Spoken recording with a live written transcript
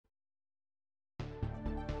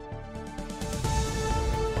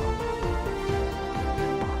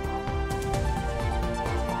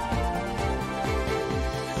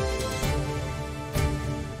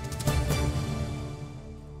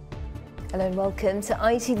Hello and welcome to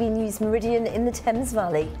ITV News Meridian in the Thames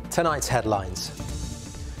Valley. Tonight's headlines.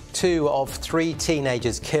 2 of 3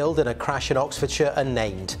 teenagers killed in a crash in Oxfordshire are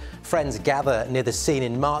named. Friends gather near the scene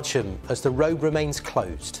in Marcham as the road remains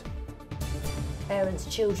closed. Parents,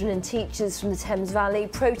 children and teachers from the Thames Valley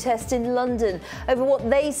protest in London over what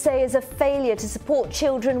they say is a failure to support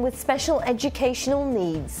children with special educational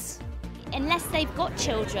needs. Unless they've got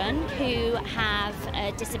children who have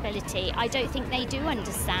a disability, I don't think they do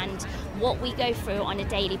understand what we go through on a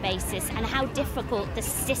daily basis and how difficult the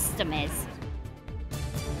system is.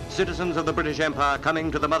 Citizens of the British Empire coming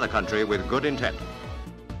to the mother country with good intent.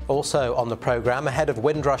 Also on the programme, ahead of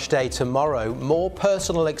Windrush Day tomorrow, more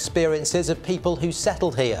personal experiences of people who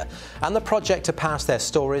settled here and the project to pass their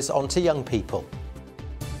stories on to young people.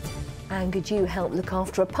 And could you help look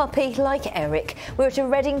after a puppy like Eric? We're at a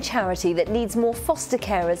Reading charity that needs more foster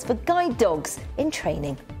carers for guide dogs in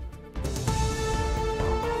training.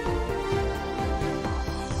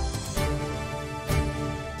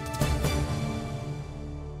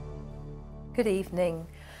 Good evening.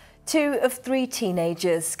 2 of 3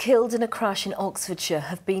 teenagers killed in a crash in Oxfordshire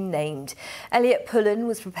have been named. Elliot Pullen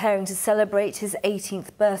was preparing to celebrate his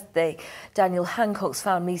 18th birthday. Daniel Hancock's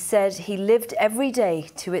family said he lived every day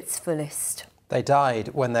to its fullest. They died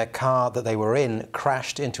when their car that they were in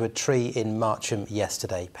crashed into a tree in Marcham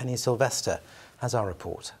yesterday. Penny Sylvester has our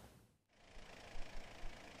report.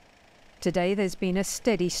 Today there's been a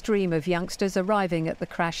steady stream of youngsters arriving at the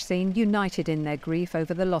crash scene, united in their grief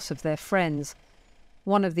over the loss of their friends.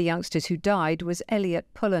 One of the youngsters who died was Elliot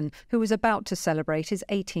Pullen, who was about to celebrate his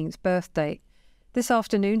 18th birthday. This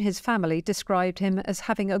afternoon his family described him as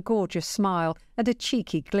having a gorgeous smile and a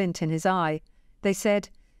cheeky glint in his eye. They said,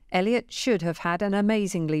 Elliot should have had an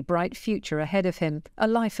amazingly bright future ahead of him, a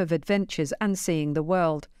life of adventures and seeing the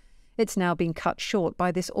world. It's now been cut short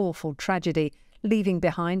by this awful tragedy, leaving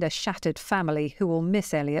behind a shattered family who will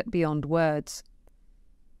miss Elliot beyond words.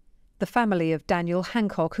 The family of Daniel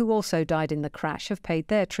Hancock, who also died in the crash, have paid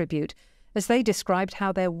their tribute, as they described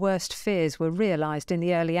how their worst fears were realised in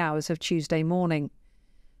the early hours of Tuesday morning.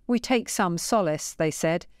 We take some solace, they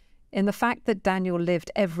said, in the fact that Daniel lived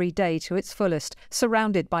every day to its fullest,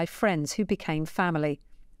 surrounded by friends who became family.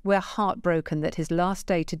 We're heartbroken that his last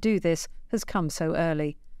day to do this has come so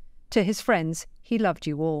early. To his friends, he loved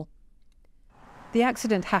you all. The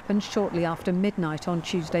accident happened shortly after midnight on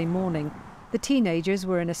Tuesday morning. The teenagers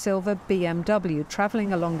were in a silver BMW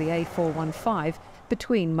travelling along the A415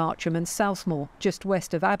 between Marcham and Southmore, just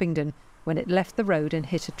west of Abingdon, when it left the road and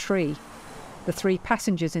hit a tree. The 3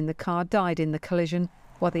 passengers in the car died in the collision,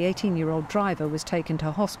 while the 18-year-old driver was taken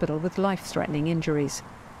to hospital with life-threatening injuries.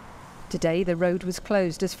 Today the road was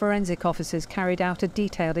closed as forensic officers carried out a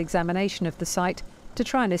detailed examination of the site to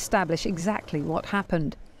try and establish exactly what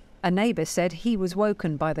happened. A neighbour said he was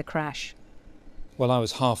woken by the crash. Well, I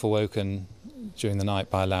was half awoken during the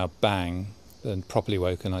night by a loud bang, and properly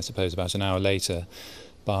woken, I suppose, about an hour later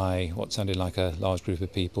by what sounded like a large group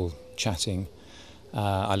of people chatting.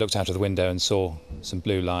 I looked out of the window and saw some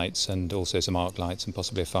blue lights and also some arc lights and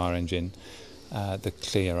possibly a fire engine. The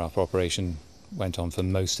clear-up operation went on for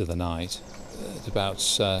most of the night. At about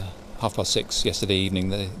 6:30 yesterday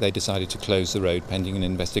evening, they decided to close the road pending an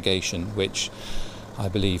investigation, which I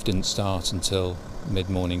believe didn't start until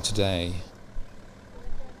mid-morning today.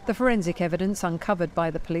 The forensic evidence uncovered by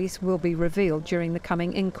the police will be revealed during the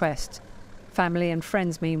coming inquest. Family and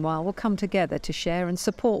friends, meanwhile, will come together to share and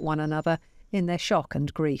support one another in their shock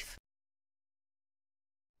and grief.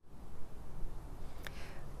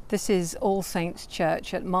 This is All Saints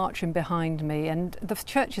Church at Marcham behind me, and the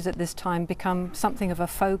churches at this time become something of a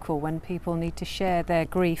focal when people need to share their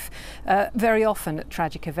grief, very often at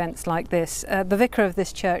tragic events like this. The vicar of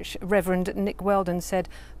this church, Reverend Nick Weldon, said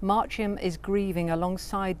Marcham is grieving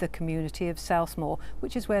alongside the community of Southmore,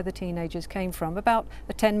 which is where the teenagers came from, about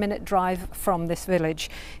a 10-minute drive from this village.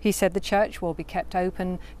 He said the church will be kept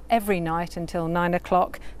open every night until 9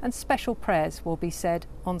 o'clock and special prayers will be said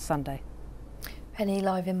on Sunday. Penny,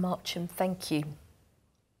 live in Marcham, thank you.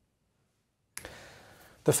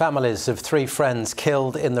 The families of 3 friends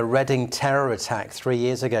killed in the Reading terror attack 3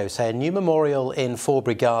 years ago say a new memorial in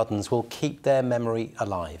Forbury Gardens will keep their memory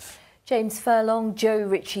alive. James Furlong, Joe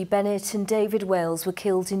Ritchie Bennett and David Wales were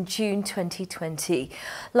killed in June 2020.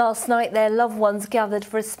 Last night their loved ones gathered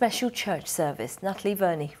for a special church service. Natalie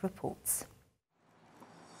Verney reports.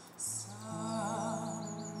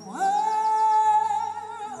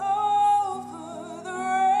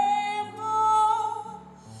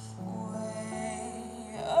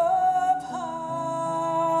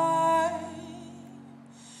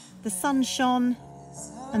 The sun shone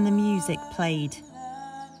and the music played.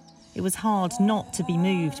 It was hard not to be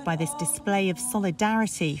moved by this display of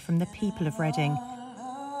solidarity from the people of Reading.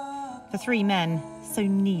 For 3 men so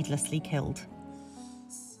needlessly killed.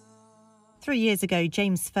 3 years ago,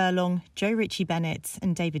 James Furlong, Joe Ritchie-Bennett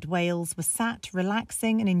and David Wales were sat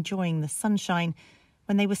relaxing and enjoying the sunshine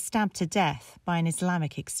when they were stabbed to death by an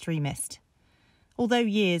Islamic extremist. Although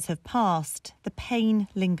years have passed, the pain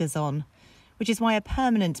lingers on, which is why a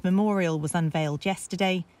permanent memorial was unveiled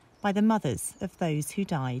yesterday by the mothers of those who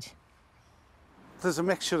died. There's a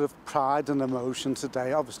mixture of pride and emotion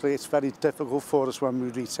today. Obviously, it's very difficult for us when we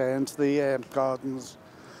return to the gardens,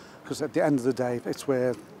 because at the end of the day, it's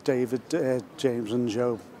where David, James and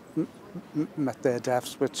Joe met their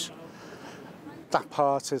deaths, which that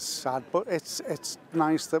part is sad, but it's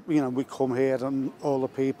nice that, you know, we come here and all the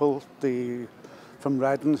people from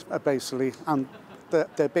Reading are basically, and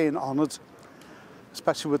they're being honoured,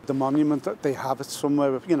 especially with the monument that they have. It's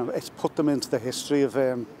somewhere, you know, it's put them into the history of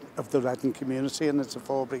the Reading community, and it's a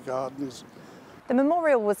Forbury Gardens. The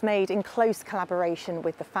memorial was made in close collaboration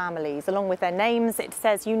with the families. Along with their names, it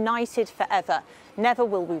says, "United forever, never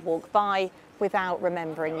will we walk by without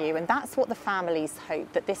remembering you." And that's what the families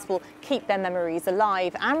hope, that this will keep their memories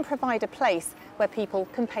alive and provide a place where people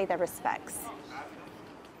can pay their respects.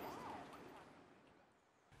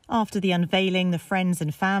 After the unveiling, the friends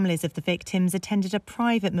and families of the victims attended a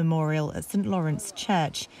private memorial at St Lawrence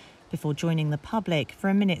Church before joining the public for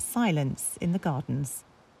a minute's silence in the gardens.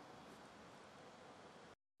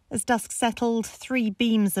 As dusk settled, 3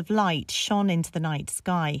 beams of light shone into the night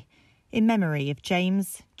sky in memory of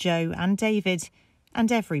James, Joe and David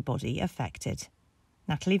and everybody affected.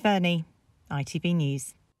 Natalie Verney, ITV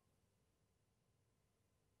News.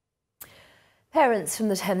 Parents from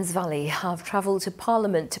the Thames Valley have travelled to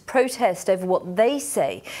Parliament to protest over what they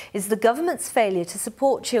say is the government's failure to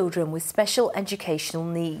support children with special educational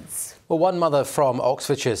needs. Well, one mother from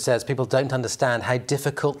Oxfordshire says people don't understand how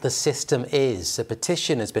difficult the system is. A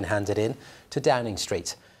petition has been handed in to Downing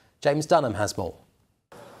Street. James Dunham has more.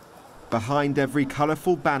 Behind every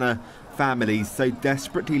colourful banner, families so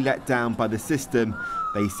desperately let down by the system,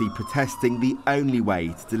 they see protesting the only way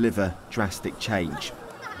to deliver drastic change.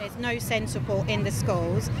 There's no sense support in the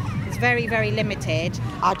schools. It's very, very limited.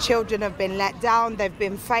 Our children have been let down, they've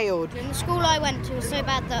been failed. And the school I went to was so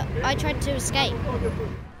bad that I tried to escape.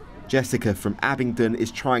 Jessica from Abingdon is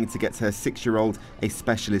trying to get her 6-year-old a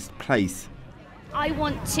specialist place. I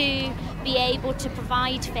want to be able to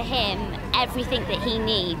provide for him everything that he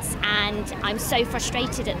needs, and I'm so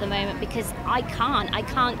frustrated at the moment because I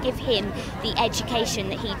can't give him the education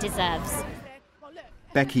that he deserves.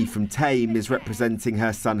 Becky from Thames is representing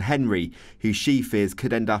her son Henry, who she fears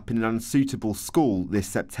could end up in an unsuitable school this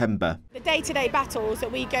September. The day-to-day battles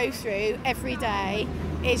that we go through every day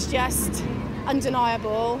is just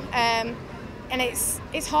undeniable, and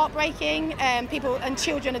it's heartbreaking. People and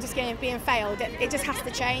children are just being failed. It just has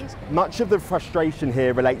to change. Much of the frustration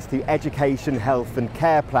here relates to education, health and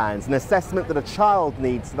care plans, an assessment that a child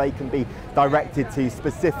needs so they can be directed to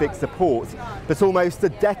specific support. But almost a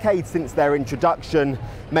decade since their introduction,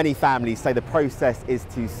 many families say the process is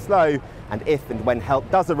too slow, and if and when help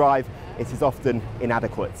does arrive, it is often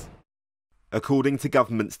inadequate. According to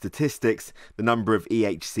government statistics, the number of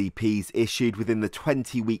EHCPs issued within the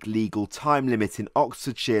 20-week legal time limit in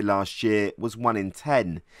Oxfordshire last year was 1 in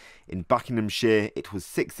 10. In Buckinghamshire, it was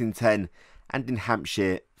 6 in 10, and in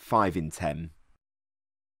Hampshire, 5 in 10.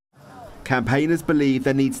 Campaigners believe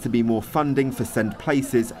there needs to be more funding for send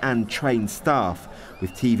places and trained staff,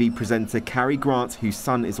 with TV presenter Carrie Grant, whose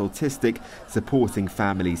son is autistic, supporting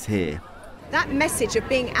families here. That message of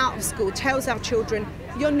being out of school tells our children,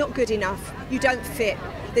 you're not good enough, you don't fit,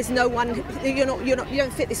 there's no one, you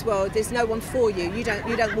don't fit this world, there's no one for you, you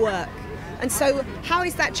don't work. And so how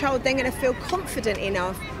is that child then going to feel confident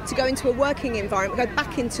enough to go into a working environment, go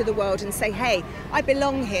back into the world and say, hey, I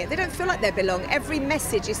belong here? They don't feel like they belong. Every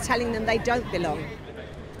message is telling them they don't belong.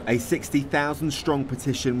 A 60,000 strong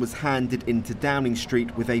petition was handed into Downing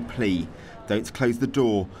Street with a plea: don't close the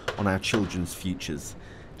door on our children's futures.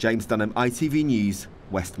 James Dunham, ITV News,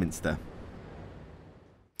 Westminster.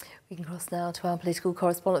 We can cross now to our political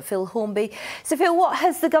correspondent Phil Hornby. So Phil, what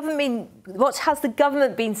has the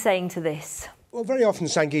government been saying to this? Well, very often,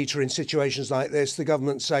 Sangeeta, in situations like this, the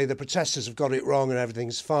government say the protesters have got it wrong and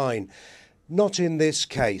everything's fine. Not in this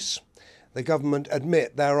case. The government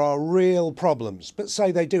admit there are real problems, but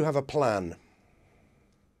say they do have a plan.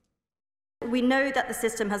 We know that the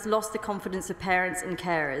system has lost the confidence of parents and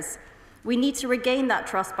carers. We need to regain that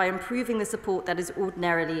trust by improving the support that is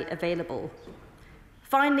ordinarily available.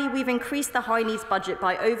 Finally, we've increased the high needs budget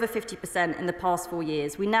by over 50% in the past 4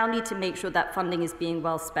 years. We now need to make sure that funding is being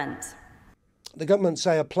well spent. The government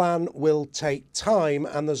say a plan will take time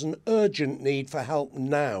and there's an urgent need for help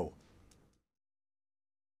now.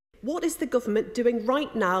 What is the government doing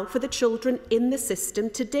right now for the children in the system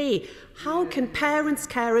today? How can parents,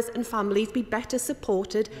 carers and families be better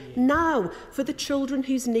supported now for the children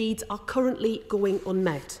whose needs are currently going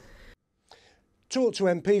unmet? Talk to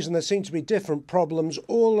MPs and there seem to be different problems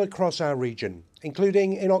all across our region,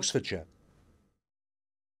 including in Oxfordshire.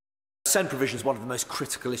 SEND provision is one of the most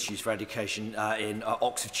critical issues for education in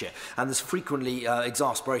Oxfordshire, and there's frequently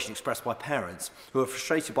exasperation expressed by parents who are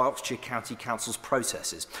frustrated by Oxfordshire County Council's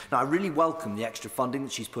processes. Now, I really welcome the extra funding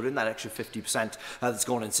that she's put in, that extra 50% that's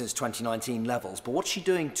gone in since 2019 levels, but what's she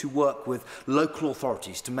doing to work with local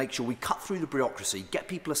authorities to make sure we cut through the bureaucracy, get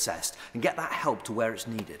people assessed and get that help to where it's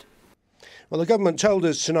needed? Well, the government told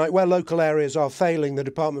us tonight where local areas are failing, the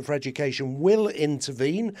Department for Education will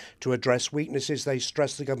intervene to address weaknesses. They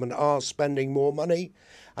stress the government are spending more money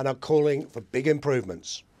and are calling for big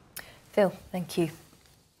improvements. Phil, thank you.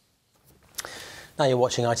 Now you're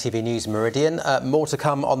watching ITV News Meridian. More to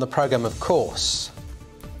come on the programme, of course.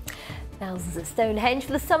 Thousands at Stonehenge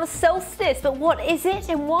for the summer solstice, but what is it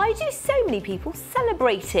and why do so many people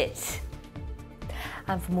celebrate it?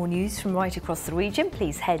 And for more news from right across the region,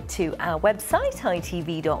 please head to our website,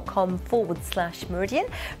 itv.com/Meridian.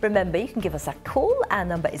 Remember, you can give us a call. Our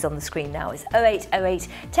number is on the screen now. It's 0808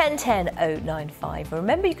 1010 095. And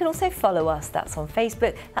remember, you can also follow us. That's on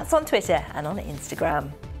Facebook, that's on Twitter and on Instagram.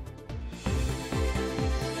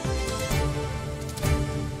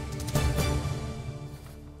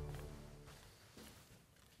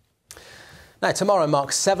 Now, tomorrow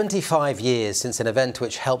marks 75 years since an event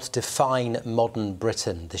which helped define modern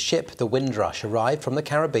Britain. The ship, the Windrush, arrived from the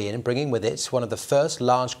Caribbean, bringing with it one of the first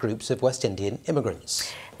large groups of West Indian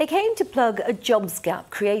immigrants. They came to plug a jobs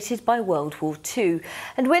gap created by World War II,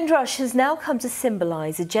 and Windrush has now come to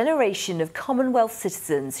symbolise a generation of Commonwealth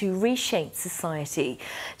citizens who reshaped society.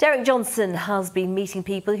 Derek Johnson has been meeting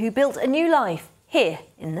people who built a new life here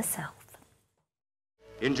in the south.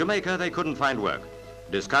 In Jamaica, they couldn't find work.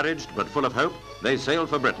 Discouraged but full of hope, they sailed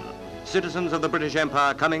for Britain. Citizens of the British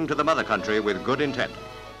Empire coming to the mother country with good intent.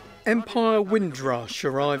 Empire Windrush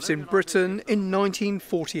arrives in Britain in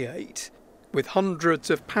 1948, with hundreds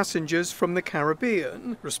of passengers from the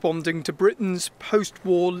Caribbean responding to Britain's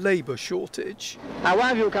post-war labour shortage. Now, why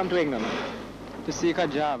have you come to England? To seek a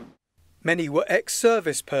job. Many were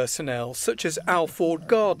ex-service personnel, such as Alford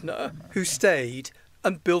Gardner, who stayed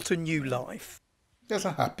and built a new life. Just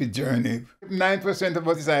a happy journey. 9% of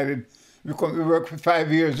us decided we work for 5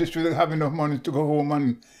 years just to have enough money to go home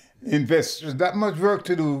and invest. That much work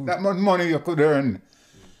to do, that much money you could earn.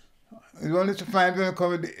 It's only to find when you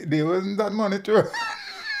come, there wasn't that money to earn.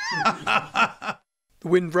 The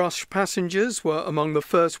Windrush passengers were among the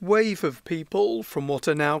first wave of people from what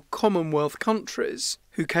are now Commonwealth countries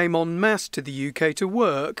who came en masse to the UK to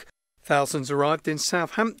work. Thousands arrived in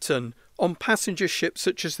Southampton on passenger ships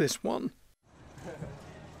such as this one.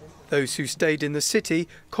 Those who stayed in the city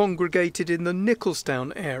congregated in the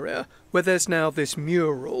Nicholstown area, where there's now this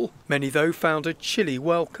mural. Many, though, found a chilly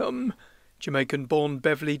welcome. Jamaican-born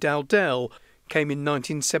Beverly Dowdell came in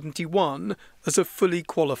 1971 as a fully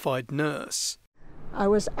qualified nurse. I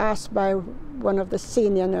was asked by one of the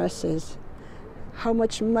senior nurses, how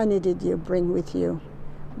much money did you bring with you?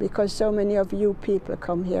 Because so many of you people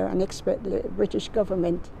come here and expect the British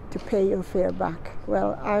government to pay your fare back.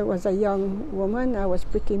 Well, I was a young woman, I was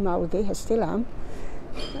pretty mouthy, I still am,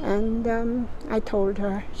 and I told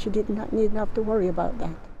her she did not need have to worry about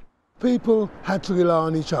that. People had to rely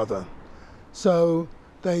on each other, so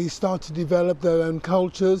they started to develop their own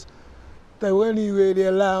cultures. They were only really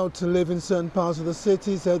allowed to live in certain parts of the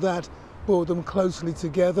city, so that brought them closely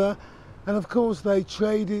together. And of course they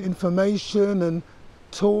traded information and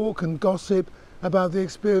talk and gossip about the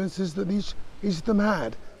experiences that each of them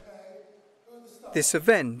had. This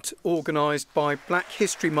event, organised by Black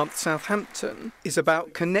History Month Southampton, is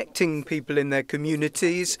about connecting people in their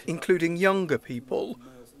communities, including younger people,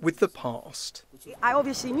 with the past. I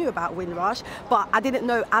obviously knew about Windrush, but I didn't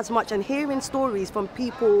know as much, and hearing stories from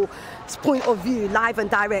people's point of view, live and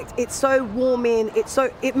direct, it's so warming,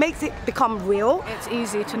 it makes it become real. It's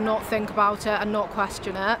easy to not think about it and not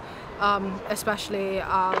question it, especially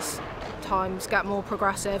as times get more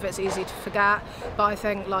progressive. It's easy to forget, but I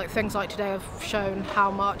think things like today have shown how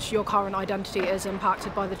much your current identity is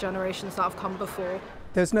impacted by the generations that have come before.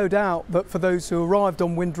 There's no doubt that for those who arrived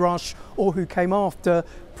on Windrush or who came after,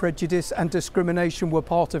 prejudice and discrimination were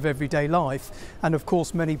part of everyday life, and of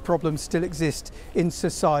course many problems still exist in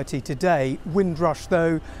society today. Windrush,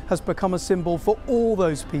 though, has become a symbol for all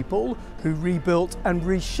those people who rebuilt and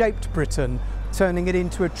reshaped Britain, turning it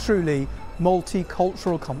into a truly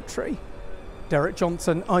multicultural country. Derek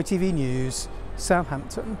Johnson, ITV News,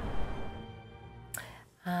 Southampton.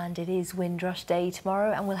 And it is Windrush Day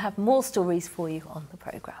tomorrow, and we'll have more stories for you on the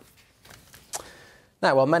programme.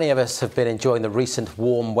 Now, while many of us have been enjoying the recent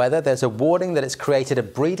warm weather, there's a warning that it's created a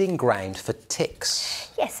breeding ground for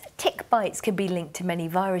ticks. Yes, tick bites can be linked to many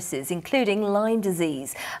viruses, including Lyme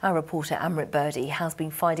disease. Our reporter Amrit Birdie has been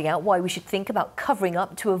finding out why we should think about covering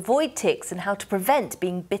up to avoid ticks and how to prevent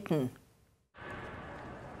being bitten.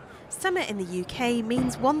 Summer in the UK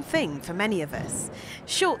means one thing for many of us: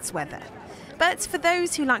 shorts weather. But for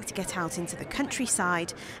those who like to get out into the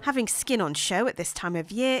countryside, having skin on show at this time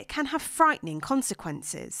of year can have frightening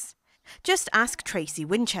consequences. Just ask Tracy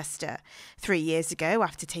Winchester. 3 years ago,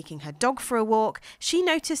 after taking her dog for a walk, she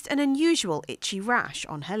noticed an unusual itchy rash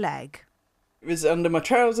on her leg. It was under my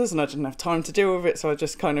trousers and I didn't have time to deal with it, so I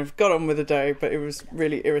just kind of got on with the day, but it was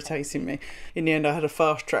really irritating me. In the end, I had a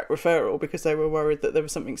fast-track referral because they were worried that there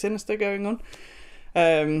was something sinister going on.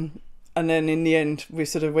 And then in the end, we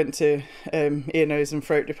sort of went to ear, nose and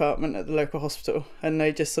throat department at the local hospital, and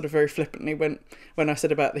they just sort of very flippantly went, when I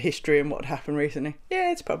said about the history and what happened recently,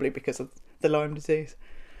 yeah, it's probably because of the Lyme disease.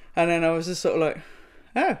 And then I was just sort of like,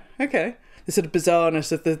 oh, okay. The sort of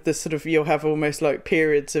bizarreness of the sort of, you'll have almost like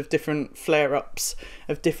periods of different flare-ups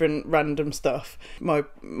of different random stuff. My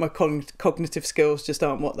cognitive skills just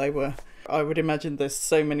aren't what they were. I would imagine there's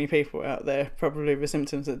so many people out there probably with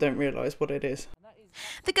symptoms that don't realise what it is.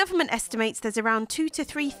 The government estimates there's around 2,000 to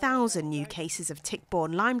 3,000 new cases of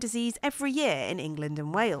tick-borne Lyme disease every year in England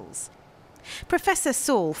and Wales. Professor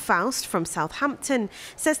Saul Faust from Southampton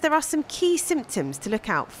says there are some key symptoms to look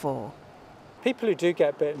out for. People who do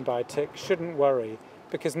get bitten by a tick shouldn't worry,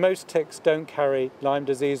 because most ticks don't carry Lyme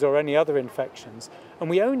disease or any other infections, and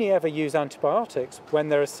we only ever use antibiotics when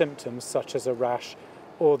there are symptoms such as a rash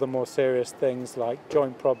or the more serious things like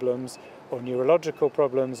joint problems or neurological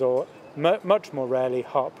problems or much more rarely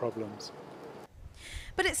heart problems.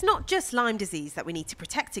 But it's not just Lyme disease that we need to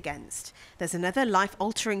protect against. There's another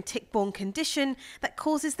life-altering tick-borne condition that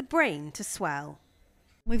causes the brain to swell.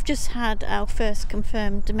 We've just had our first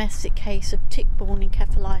confirmed domestic case of tick-borne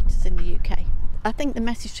encephalitis in the UK. I think the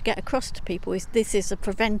message to get across to people is this is a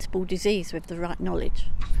preventable disease with the right knowledge.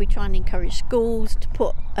 If we try and encourage schools to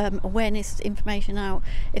put awareness information out,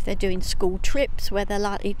 if they're doing school trips where they're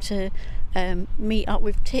likely to meet up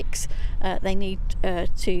with ticks, they need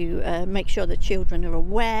to make sure that children are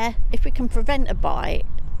aware. If we can prevent a bite,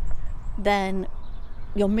 then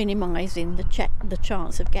you're minimising the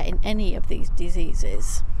chance of getting any of these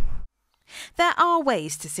diseases. There are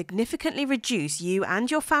ways to significantly reduce you and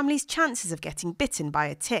your family's chances of getting bitten by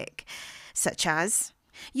a tick, such as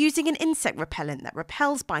using an insect repellent that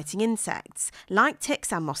repels biting insects, like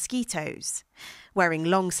ticks and mosquitoes, wearing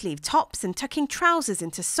long-sleeve tops and tucking trousers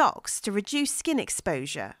into socks to reduce skin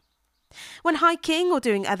exposure. When hiking or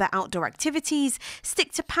doing other outdoor activities,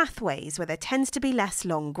 stick to pathways where there tends to be less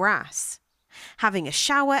long grass. Having a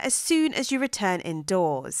shower as soon as you return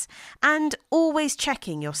indoors, and always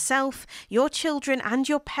checking yourself, your children and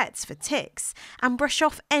your pets for ticks, and brush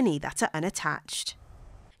off any that are unattached.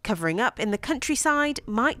 Covering up in the countryside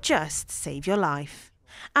might just save your life.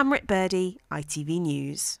 Amrit Birdie, ITV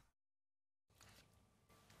News.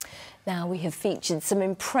 Now, we have featured some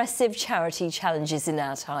impressive charity challenges in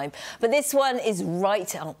our time, but this one is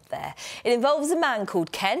right up there. It involves a man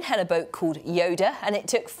called Ken and a boat called Yoda, and it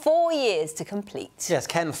took 4 years to complete. Yes,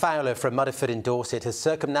 Ken Fowler from Mudderford in Dorset has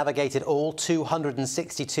circumnavigated all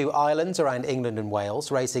 262 islands around England and Wales,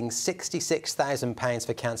 raising £66,000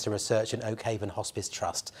 for cancer research and Oakhaven Hospice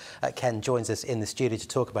Trust. Ken joins us in the studio to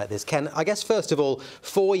talk about this. Ken, I guess first of all,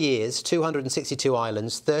 4 years, 262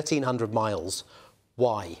 islands, 1,300 miles.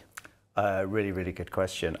 Why? Really, really good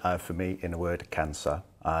question. For me, in a word, cancer.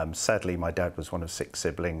 Sadly, my dad was one of 6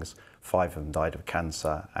 siblings. 5 of them died of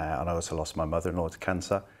cancer, and I also lost my mother-in-law to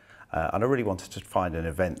cancer. And I really wanted to find an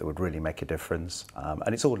event that would really make a difference.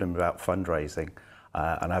 And it's all about fundraising.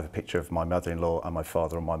 And I have a picture of my mother-in-law and my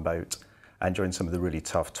father on my boat. And during some of the really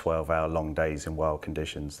tough 12-hour long days in wild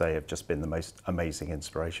conditions, they have just been the most amazing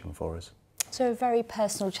inspiration for us. So a very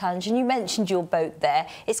personal challenge, and you mentioned your boat there.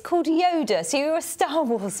 It's called Yoda, so you're a Star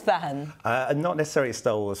Wars fan? Not necessarily a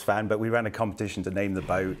Star Wars fan, but we ran a competition to name the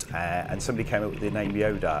boat, and somebody came up with the name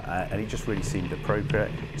Yoda, and it just really seemed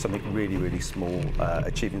appropriate. Something really, really small,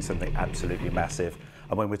 achieving something absolutely massive.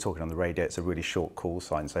 And when we're talking on the radio, it's a really short call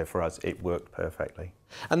sign, so for us, it worked perfectly.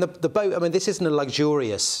 And the boat, I mean, this isn't a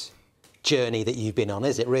luxurious journey that you've been on,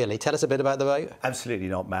 is it really? Tell us a bit about the boat. Absolutely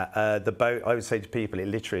not, Matt. The boat, I would say to people, it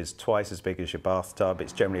literally is twice as big as your bathtub.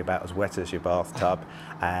 It's generally about as wet as your bathtub.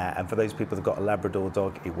 And for those people that've got a Labrador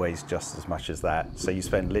dog, it weighs just as much as that. So you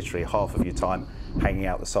spend literally half of your time hanging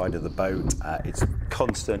out the side of the boat. It's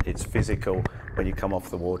constant, it's physical. When you come off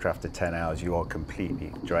the water after 10 hours, you are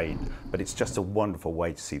completely drained. But it's just a wonderful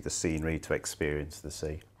way to see the scenery, to experience the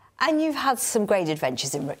sea. And you've had some great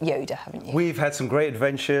adventures in Yoda, haven't you? We've had some great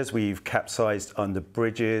adventures. We've capsized under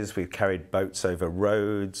bridges. We've carried boats over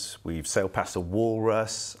roads. We've sailed past a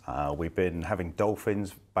walrus. We've been having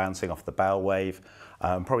dolphins bouncing off the bow wave.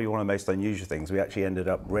 Probably one of the most unusual things, we actually ended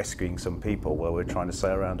up rescuing some people while we were trying to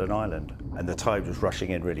sail around an island. And the tide was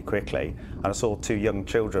rushing in really quickly. And I saw 2 young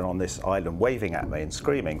children on this island waving at me and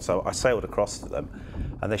screaming. So I sailed across to them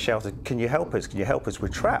and they shouted, "Can you help us? Can you help us? We're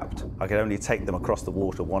trapped." I could only take them across the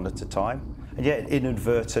water one at a time. And yet,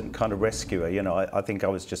 inadvertent kind of rescuer, you know, I think I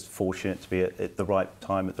was just fortunate to be at the right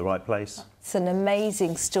time, at the right place. It's an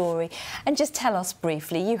amazing story. And just tell us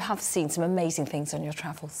briefly, you have seen some amazing things on your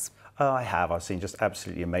travels. I have. I've seen just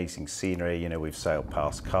absolutely amazing scenery. You know, we've sailed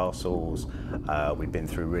past castles, we've been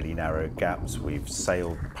through really narrow gaps, we've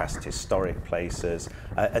sailed past historic places,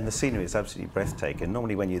 and the scenery is absolutely breathtaking.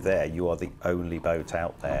 Normally when you're there, you are the only boat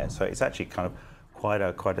out there. So it's actually kind of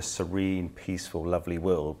quite a serene, peaceful, lovely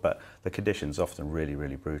world, but the conditions often really,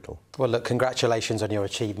 really brutal. Well, look, congratulations on your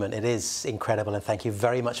achievement. It is incredible, and thank you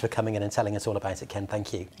very much for coming in and telling us all about it, Ken.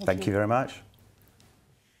 Thank you. Thank you very much.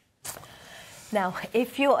 Now,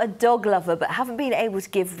 if you're a dog lover but haven't been able to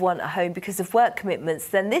give one a home because of work commitments,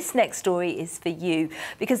 then this next story is for you.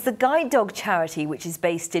 Because the Guide Dog charity, which is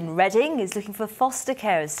based in Reading, is looking for foster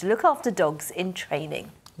carers to look after dogs in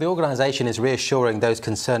training. The organisation is reassuring those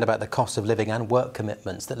concerned about the cost of living and work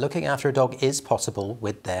commitments that looking after a dog is possible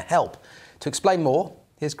with their help. To explain more,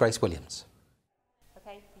 here's Grace Williams.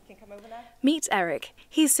 Meet Eric.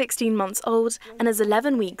 He's 16 months old and is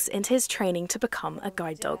 11 weeks into his training to become a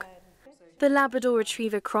guide dog. The Labrador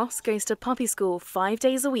Retriever Cross goes to puppy school 5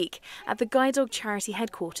 days a week at the Guide Dog Charity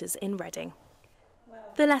headquarters in Reading.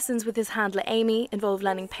 The lessons with his handler Amy involve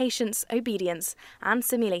learning patience, obedience and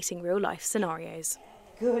simulating real-life scenarios.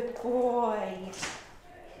 Good boy.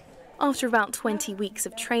 After about 20 weeks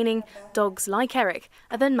of training, dogs like Eric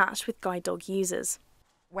are then matched with guide dog users.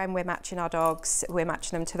 When we're matching our dogs, we're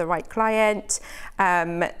matching them to the right client,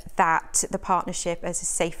 that the partnership is as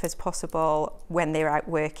safe as possible when they're out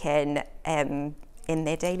working in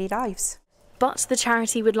their daily lives. But the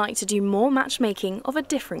charity would like to do more matchmaking of a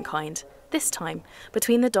different kind, this time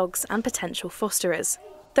between the dogs and potential fosterers.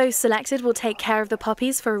 Those selected will take care of the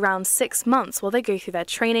puppies for around 6 months while they go through their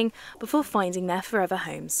training before finding their forever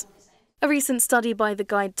homes. A recent study by the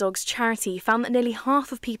Guide Dogs charity found that nearly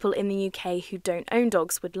half of people in the UK who don't own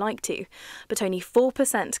dogs would like to, but only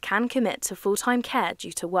 4% can commit to full-time care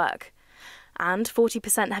due to work. And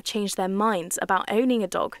 40% have changed their minds about owning a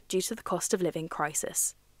dog due to the cost of living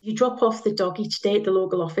crisis. You drop off the dog each day at the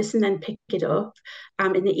local office and then pick it up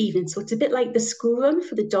in the evening. So it's a bit like the school run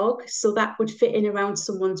for the dog, so that would fit in around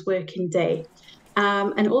someone's working day.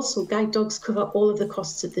 And also guide dogs cover all of the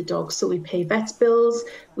costs of the dog. So we pay vet bills,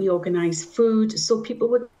 we organise food, so people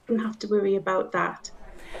wouldn't have to worry about that.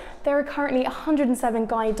 There are currently 107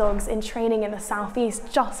 guide dogs in training in the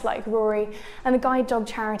southeast, just like Rory, and the Guide Dog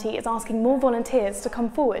charity is asking more volunteers to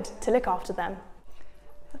come forward to look after them.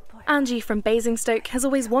 Angie from Basingstoke has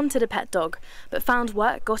always wanted a pet dog, but found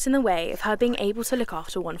work got in the way of her being able to look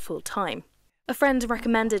after one full time. A friend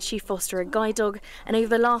recommended she foster a guide dog, and over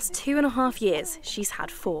the last 2.5 years, she's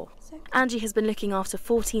had 4. Angie has been looking after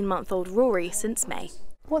 14-month-old Rory since May.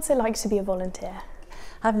 What's it like to be a volunteer?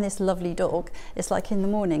 Having this lovely dog, it's like in the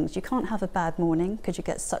mornings, you can't have a bad morning because you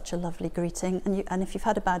get such a lovely greeting, and if you've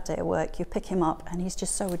had a bad day at work, you pick him up and he's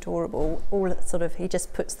just so adorable. He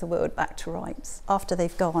just puts the world back to rights. After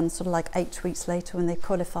they've gone, sort of like 8 weeks later when they've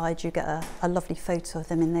qualified, you get a lovely photo of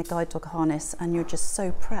them in their guide dog harness, and you're just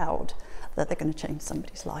so proud that they're going to change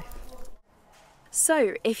somebody's life.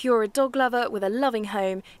 So, if you're a dog lover with a loving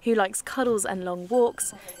home who likes cuddles and long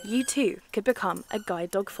walks, you too could become a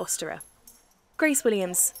guide dog fosterer. Grace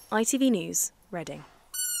Williams, ITV News, Reading.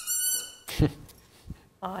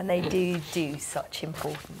 Oh, and they do such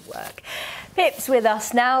important work. Pip's with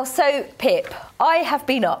us now. So, Pip, I have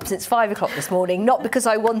been up since 5 o'clock this morning, not because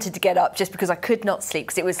I wanted to get up, just because I could not sleep,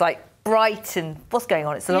 because it was like bright, and what's going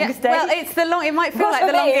on? It's the longest day. Well, it might feel like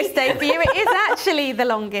the longest day for you. It is actually the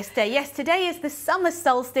longest day. Yes, today is the summer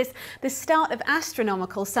solstice, the start of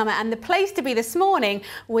astronomical summer, and the place to be this morning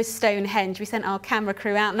was Stonehenge. We sent our camera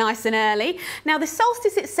crew out nice and early. Now, the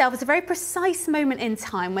solstice itself is a very precise moment in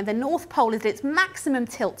time when the North Pole is at its maximum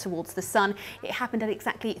tilt towards the sun. It happened at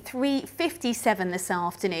exactly 3:57 this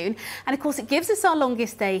afternoon, and of course it gives us our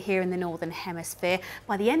longest day here in the Northern Hemisphere.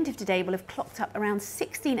 By the end of today, we'll have clocked up around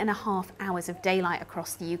 16.5 hours of daylight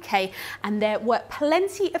across the UK, and there were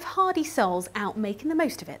plenty of hardy souls out making the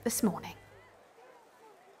most of it this morning.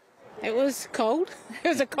 It was cold. It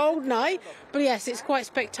was a cold night, but yes, it's quite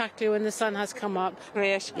spectacular when the sun has come up.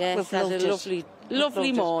 Great. Yes, we've had a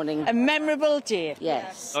lovely morning. A memorable day.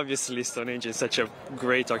 Yes. Obviously, Stonehenge is such a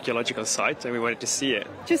great archaeological site, and we wanted to see it.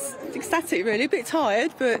 Just ecstatic, really. A bit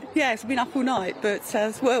tired, but yeah, it's been up all night, but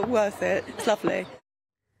it's worth it. It's lovely.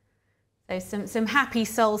 So some happy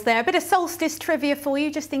souls there. A bit of solstice trivia for you,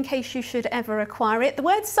 just in case you should ever acquire it. The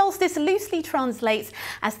word solstice loosely translates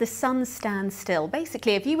as the sun stands still.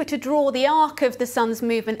 Basically, if you were to draw the arc of the sun's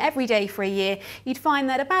movement every day for a year, you'd find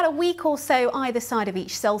that about a week or so either side of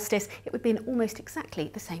each solstice, it would be in almost exactly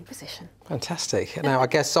the same position. Fantastic. Now, I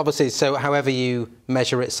guess, obviously, so however you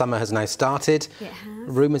measure it, summer has now started. It has.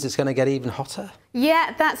 Rumours it's going to get even hotter?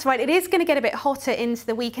 Yeah, that's right. It is going to get a bit hotter into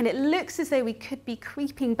the weekend. It looks as though we could be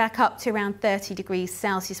creeping back up to around 30 degrees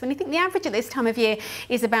Celsius. When you think the average at this time of year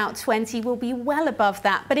is about 20, we'll be well above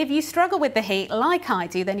that. But if you struggle with the heat, like I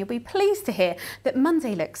do, then you'll be pleased to hear that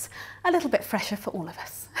Monday looks a little bit fresher for all of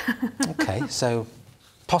us. OK, so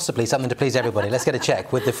possibly something to please everybody. Let's get a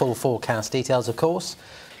check with the full forecast details, of course.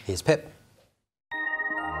 Here's Pip.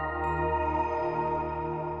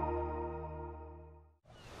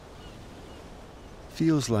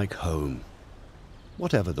 Feels like home,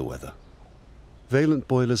 whatever the weather. Valent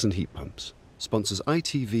Boilers and Heat Pumps sponsors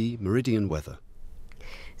ITV Meridian Weather.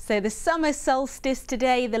 So the summer solstice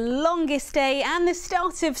today, the longest day and the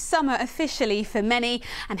start of summer officially for many.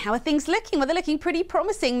 And how are things looking? Well, they're looking pretty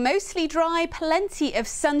promising. Mostly dry, plenty of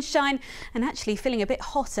sunshine and actually feeling a bit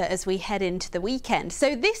hotter as we head into the weekend.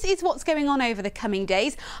 So this is what's going on over the coming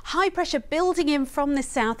days. High pressure building in from the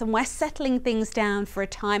south and west, settling things down for a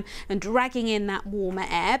time and dragging in that warmer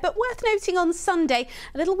air. But worth noting on Sunday,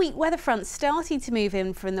 a little weak weather front starting to move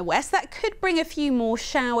in from the west. That could bring a few more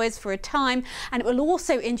showers for a time, and it will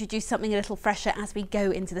also introduce something a little fresher as we go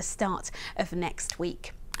into the start of next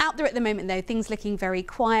week. Out there at the moment, though, things looking very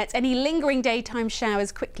quiet. Any lingering daytime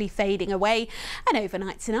showers quickly fading away. And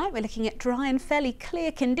overnight tonight, we're looking at dry and fairly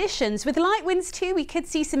clear conditions. With light winds too, we could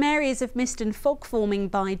see some areas of mist and fog forming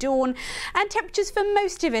by dawn. And temperatures for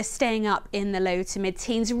most of us staying up in the low to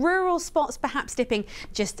mid-teens. Rural spots perhaps dipping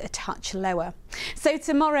just a touch lower. So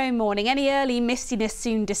tomorrow morning, any early mistiness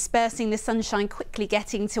soon dispersing, the sunshine quickly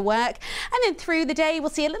getting to work. And then through the day, we'll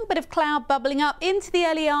see a little bit of cloud bubbling up into the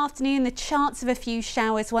early afternoon. The chance of a few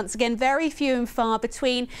showers once again very few and far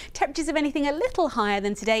between. Temperatures of anything a little higher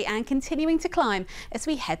than today and continuing to climb as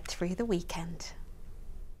we head through the weekend.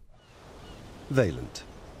 Valent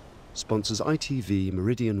sponsors ITV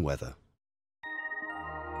Meridian Weather.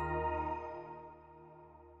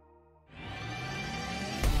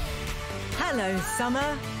 Hello,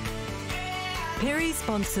 summer. Piri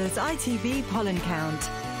sponsors ITV Pollen Count.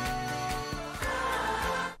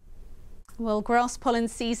 Well, grass pollen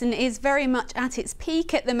season is very much at its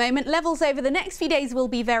peak at the moment. Levels over the next few days will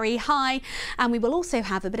be very high, and we will also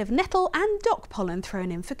have a bit of nettle and dock pollen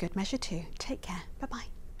thrown in for good measure too. Take care. Bye-bye.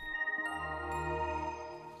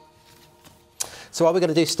 So are we going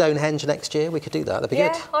to do Stonehenge next year? We could do that. That'd be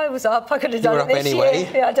good. Yeah, I was up. I could have done it this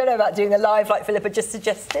year. Yeah, I don't know about doing a live like Philippa just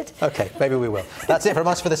suggested. OK, maybe we will. That's it from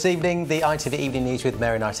us for this evening. The ITV Evening News with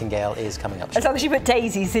Mary Nightingale is coming up. As long as you put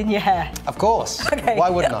daisies in your hair. Of course. Okay. Why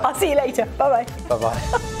wouldn't I? I'll see you later. Bye-bye.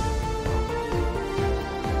 Bye-bye.